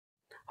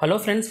Hello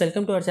friends,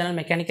 welcome to our channel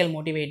Mechanical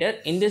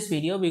Motivator. In this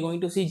video, we're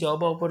going to see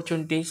job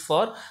opportunities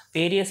for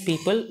various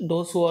people,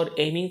 those who are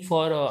aiming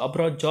for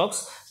abroad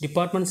jobs,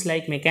 departments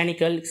like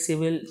mechanical,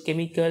 civil,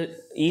 chemical,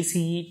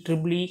 ECE,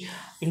 EEE,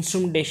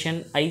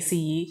 instrumentation,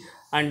 ICE,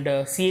 and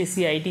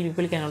CSC, IT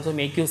people can also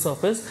make use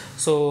of this.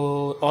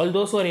 So all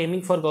those who are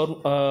aiming for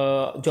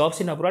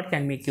jobs in abroad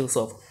can make use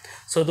of.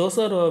 So those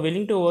who are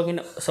willing to work in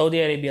Saudi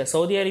Arabia.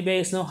 Saudi Arabia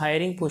is now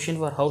hiring position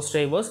for house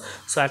drivers.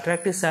 So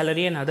attractive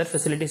salary and other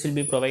facilities will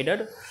be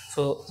provided.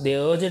 So they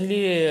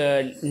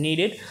urgently need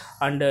it.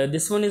 And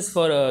this one is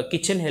for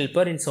kitchen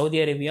helper in Saudi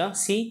Arabia.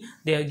 See,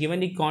 they have given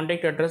the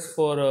contact address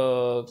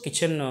for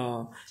kitchen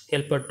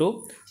helper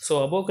too.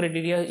 So above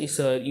criteria is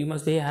you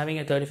must be having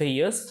a 35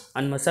 years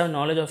and must have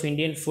knowledge of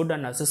Indian food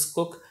and assist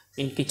cook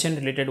in kitchen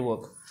related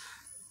work.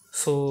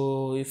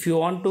 So if you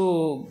want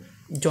to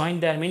join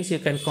there, means you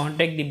can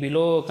contact the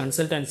below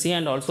consultancy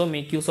and also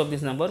make use of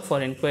this number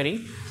for inquiring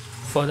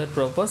for that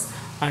purpose.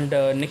 And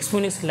next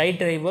one is light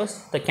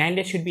drivers. The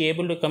candidate should be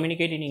able to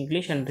communicate in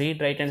English and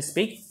read, write and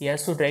speak. He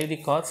has to drive the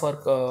car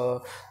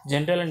for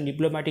general and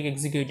diplomatic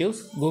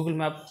executives, Google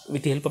Map,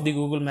 with the help of the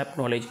Google Map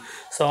knowledge.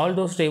 So all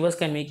those drivers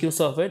can make use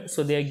of it.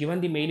 So they are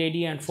given the mail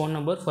ID and phone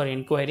number for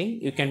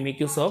inquiring. You can make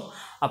use of.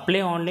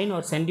 Apply online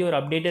or send your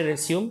updated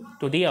resume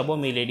to the above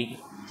mail ID.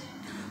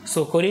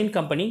 So Korean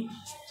company.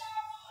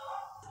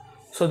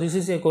 So this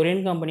is a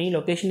Korean company.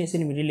 Location is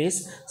in Middle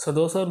East. So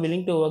those who are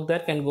willing to work there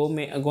can go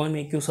and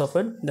make use of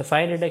it. The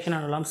fire detection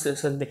and alarm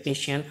system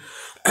technician,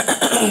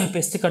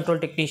 pest control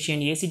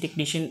technician, AC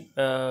technician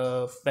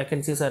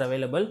vacancies are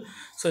available.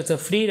 So it's a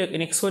free.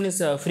 Next one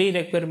is a free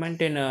requirement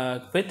in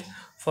Kuwait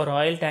for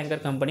oil tanker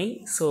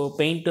company. So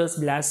painters,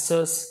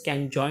 blasters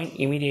can join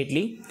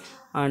immediately.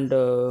 And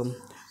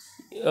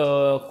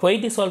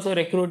Kuwait is also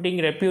recruiting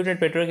reputed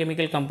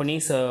petrochemical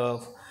companies.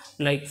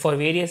 Like for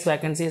various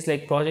vacancies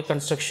like project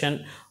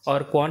construction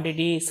or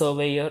quantity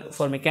surveyor.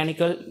 For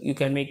mechanical, you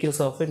can make use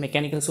of it,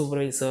 mechanical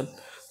supervisor.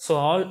 So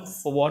all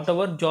for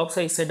whatever jobs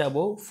I said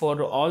above,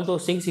 for all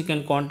those things you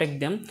can contact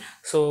them.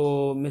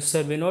 So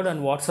Mr. Vinod and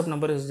WhatsApp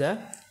number is there,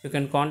 you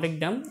can contact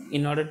them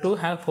in order to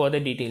have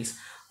further details.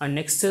 And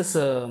next is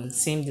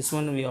same, this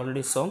one we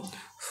already saw.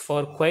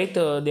 For Kuwait,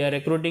 they are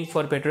recruiting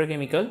for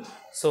petrochemical.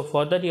 So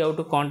for that you have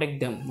to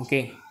contact them.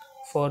 Okay,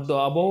 for the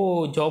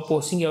above job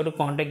posting you have to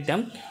contact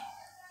them.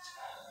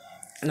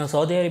 Now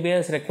Saudi Arabia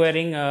is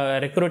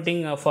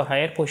recruiting for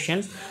higher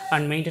positions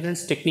and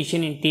maintenance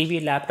technician in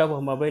TV, laptop or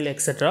mobile,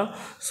 etc.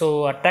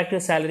 So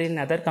attractive salary and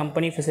other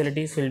company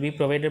facilities will be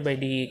provided by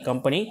the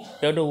company.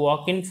 You have to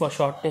walk in for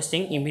short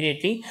testing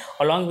immediately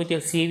along with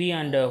your CV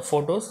and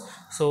photos.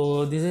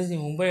 So this is the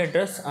Mumbai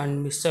address,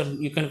 and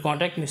you can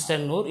contact Mr.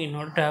 Noor in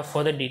order to have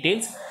further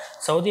details.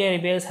 Saudi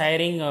Arabia is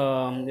hiring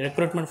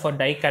recruitment for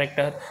die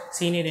corrector,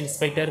 senior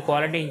inspector,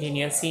 quality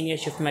engineer, senior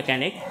shift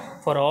mechanic.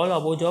 For all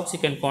above jobs, you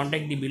can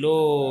contact the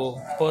below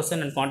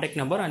person and contact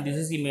number, and this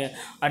is the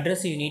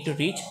address you need to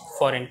reach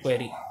for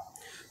inquiry.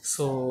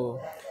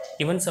 So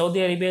even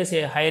Saudi Arabia is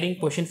hiring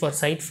position for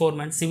site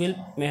foreman, civil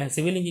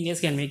engineers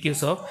can make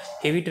use of,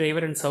 heavy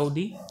driver in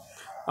Saudi.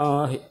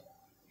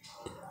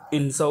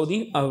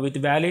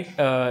 With valid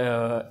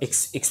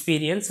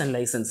experience and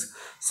license.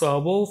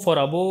 So for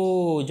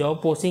above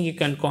job posting you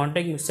can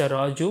contact Mr.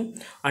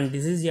 Raju, and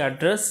this is the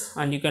address,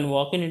 and you can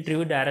walk in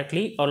interview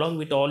directly along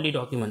with all the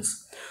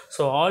documents.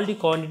 So all the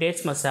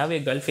candidates must have a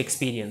Gulf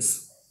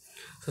experience.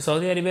 So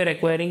Saudi Arabia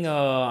requiring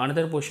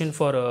another position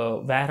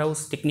for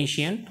warehouse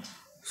technician.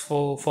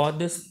 So for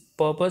this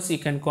purpose you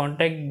can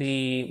contact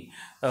the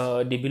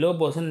below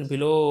person,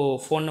 below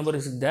phone number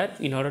is there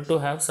in order to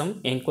have some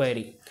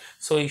inquiry.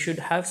 So you should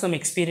have some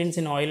experience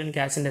in oil and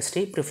gas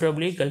industry,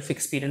 preferably Gulf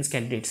experience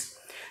candidates.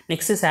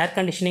 Next is air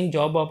conditioning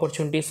job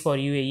opportunities for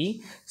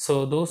UAE.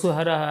 So those who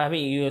are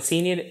having a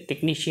senior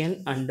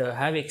technician and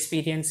have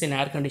experience in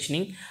air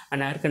conditioning,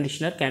 an air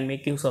conditioner can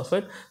make use of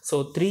it.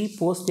 So 3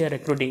 posts they are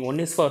recruiting. One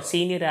is for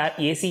senior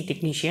AC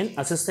technician,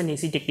 assistant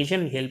AC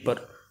technician and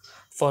helper.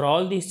 For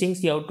all these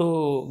things you have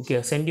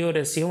to send your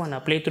resume and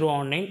apply through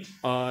online.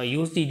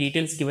 Use the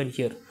details given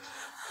here.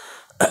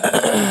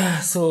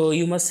 So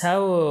you must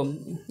have,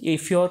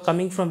 if you are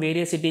coming from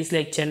various cities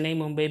like Chennai,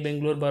 Mumbai,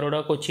 Bangalore,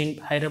 Baroda, Cochin,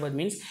 Hyderabad,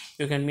 means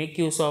you can make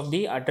use of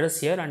the address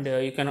here, and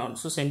you can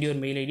also send your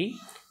mail ID,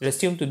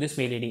 resume to this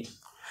mail ID.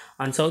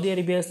 And Saudi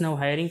Arabia is now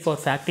hiring for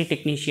factory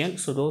technician.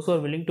 So those who are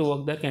willing to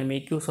work there can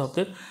make use of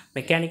the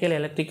mechanical,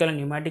 electrical and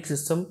pneumatic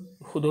system.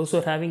 Those who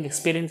are having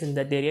experience in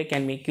that area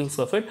can make use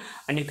of it,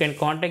 and you can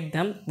contact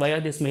them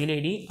via this mail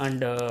ID and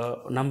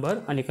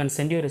number, and you can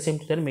send your resume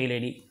to their mail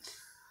ID.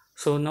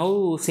 So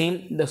now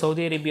same, the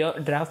Saudi Arabia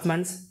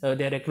draftmans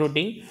they are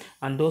recruiting,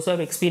 and those who have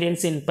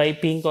experience in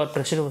piping or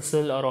pressure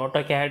vessel or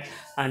AutoCAD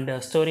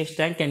and storage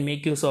tank can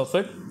make use of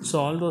it. So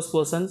all those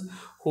persons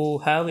who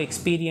have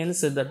experience,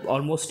 that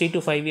almost 3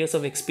 to 5 years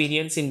of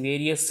experience in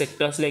various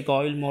sectors like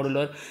oil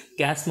modeler,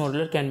 gas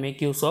modeler, can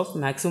make use of.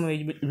 Maximum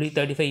age will be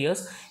 35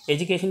 years.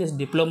 Education is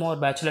diploma or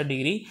bachelor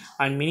degree,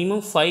 and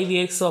minimum 5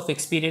 years of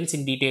experience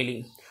in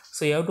detailing.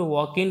 So you have to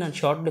walk in and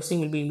shortlisting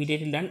will be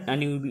immediately done,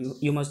 and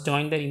you must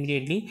join there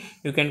immediately.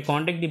 You can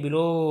contact the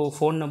below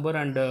phone number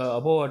and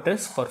above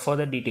address for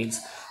further details.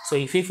 So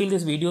if you feel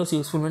this video is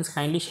useful, means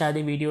kindly share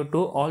the video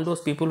to all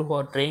those people who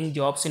are trying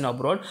jobs in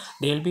abroad.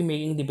 They will be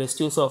making the best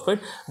use of it.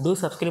 Do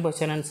subscribe our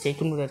channel and stay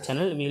tuned with our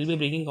channel. We will be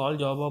bringing all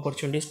job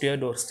opportunities to your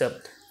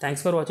doorstep.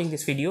 Thanks for watching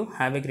this video.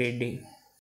 Have a great day.